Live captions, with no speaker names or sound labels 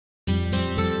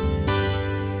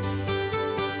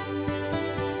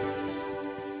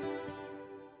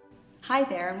Hi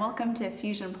there, and welcome to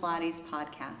Fusion Pilates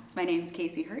Podcast. My name is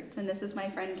Casey Hurt, and this is my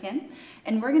friend Kim,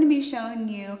 and we're going to be showing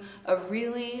you a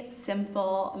really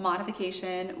simple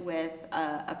modification with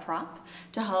a prop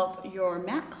to help your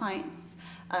mat clients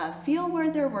feel where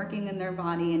they're working in their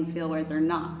body and feel where they're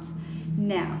not.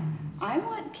 Now, I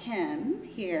want Kim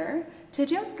here to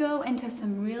just go into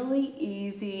some really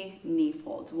easy knee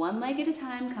folds. One leg at a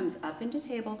time, comes up into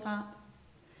tabletop,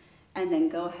 and then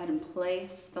go ahead and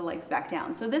place the legs back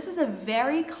down. So this is a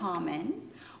very common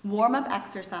warm-up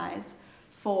exercise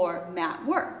for mat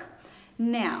work.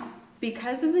 Now,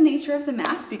 because of the nature of the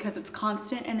mat, because it's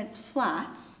constant and it's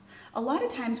flat, a lot of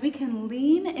times we can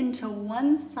lean into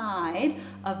one side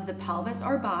of the pelvis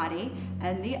or body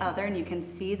and the other, and you can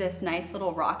see this nice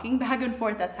little rocking back and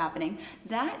forth that's happening.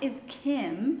 That is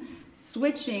Kim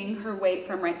switching her weight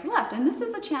from right to left. And this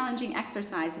is a challenging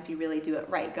exercise if you really do it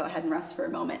right. Go ahead and rest for a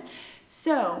moment.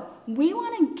 So we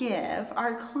want to give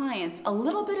our clients a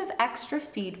little bit of extra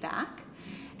feedback.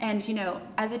 And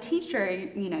as a teacher,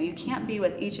 you can't be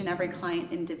with each and every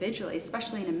client individually,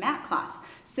 especially in a mat class.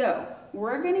 So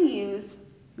we're going to use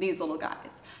these little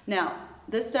guys. Now,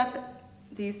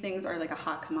 these things are like a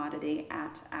hot commodity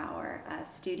at our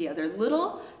studio. They're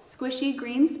little squishy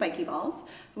green spiky balls.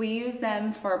 We use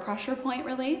them for a pressure point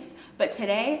release, but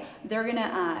today they're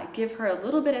gonna give her a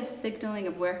little bit of signaling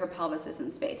of where her pelvis is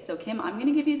in space. So Kim, I'm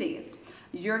gonna give you these.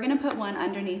 You're gonna put one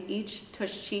underneath each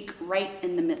tush cheek right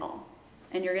in the middle,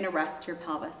 and you're gonna rest your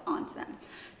pelvis onto them.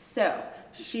 So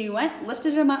she went,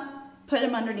 lifted them up, put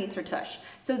them underneath her tush.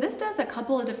 So this does a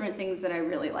couple of different things that I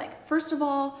really like. First of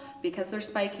all, because they're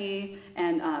spiky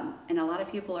and a lot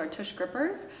of people are tush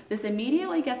grippers, this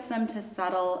immediately gets them to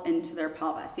settle into their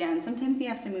pelvis. Yeah, and sometimes you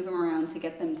have to move them around to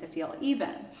get them to feel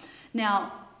even.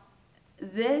 Now,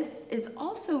 this is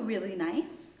also really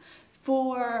nice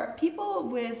for people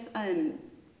with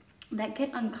that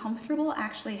get uncomfortable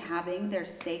actually having their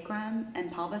sacrum and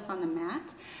pelvis on the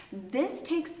mat. This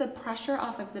takes the pressure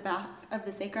off of the back of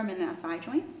the sacrum and SI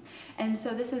joints. And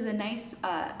so this is a nice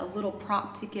a little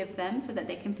prop to give them so that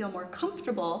they can feel more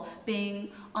comfortable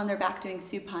being on their back doing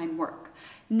supine work.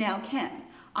 Now, Kim,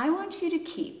 I want you to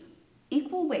keep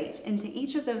equal weight into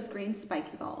each of those green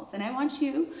spiky balls. And I want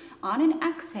you, on an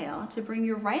exhale, to bring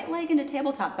your right leg into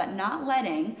tabletop, but not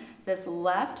letting this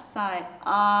left side,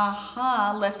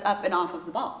 lift up and off of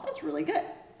the ball. That's really good.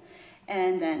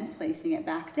 And then placing it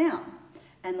back down.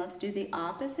 And let's do the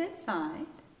opposite side.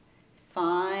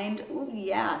 Find, ooh,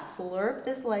 yeah, slurp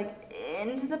this leg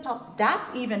into the pelvis. That's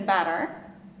even better.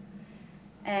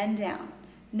 And down.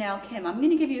 Now, Kim, I'm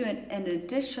gonna give you an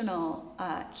additional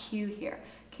cue here.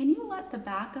 Can you let the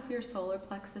back of your solar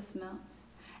plexus melt?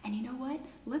 And you know what?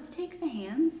 Let's take the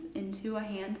hands into a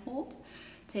hand hold.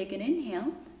 Take an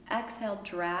inhale, exhale,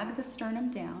 drag the sternum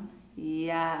down.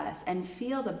 Yes, and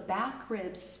feel the back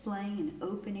ribs splaying and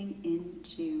opening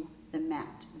into the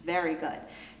mat. Very good.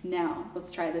 Now, let's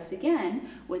try this again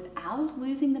without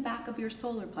losing the back of your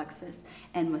solar plexus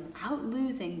and without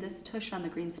losing this tush on the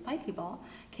green spiky ball.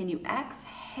 Can you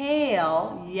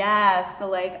exhale? Yes, the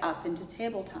leg up into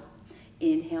tabletop.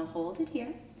 Inhale, hold it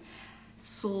here.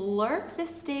 Slurp the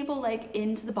stable leg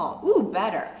into the ball. Ooh,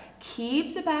 better.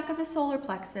 Keep the back of the solar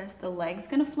plexus. The leg's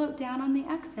gonna float down on the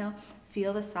exhale.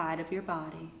 Feel the side of your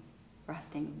body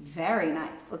resting. Very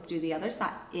nice. Let's do the other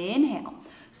side. Inhale.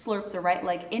 Slurp the right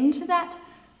leg into that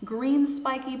green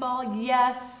spiky ball.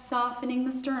 Yes, softening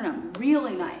the sternum.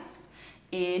 Really nice.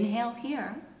 Inhale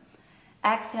here.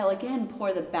 Exhale again.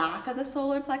 Pour the back of the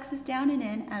solar plexus down and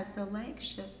in as the leg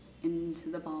shifts into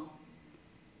the ball.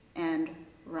 And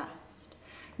rest.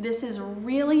 This is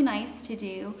really nice to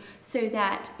do so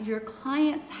that your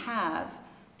clients have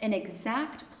an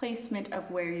exact placement of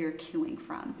where you're cueing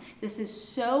from. This is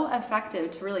so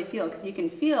effective to really feel, because you can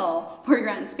feel where you're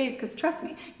at in space, because trust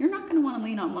me, you're not going to want to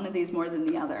lean on one of these more than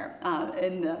the other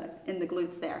in the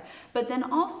glutes there. But then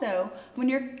also, when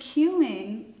you're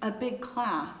cueing a big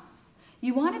class,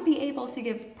 you want to be able to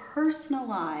give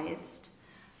personalized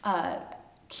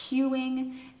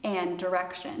cueing and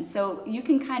direction. So you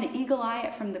can kind of eagle eye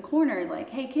it from the corner, like,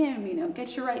 hey Kim,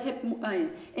 get your right hip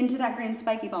into that green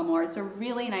spiky ball more. It's a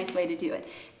really nice way to do it.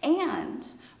 And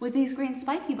with these green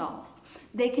spiky balls,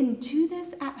 they can do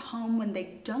this at home when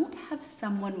they don't have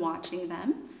someone watching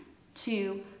them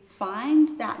to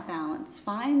find that balance,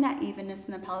 find that evenness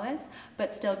in the pelvis,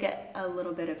 but still get a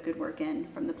little bit of good work in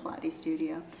from the Pilates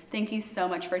studio. Thank you so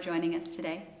much for joining us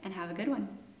today, and have a good one.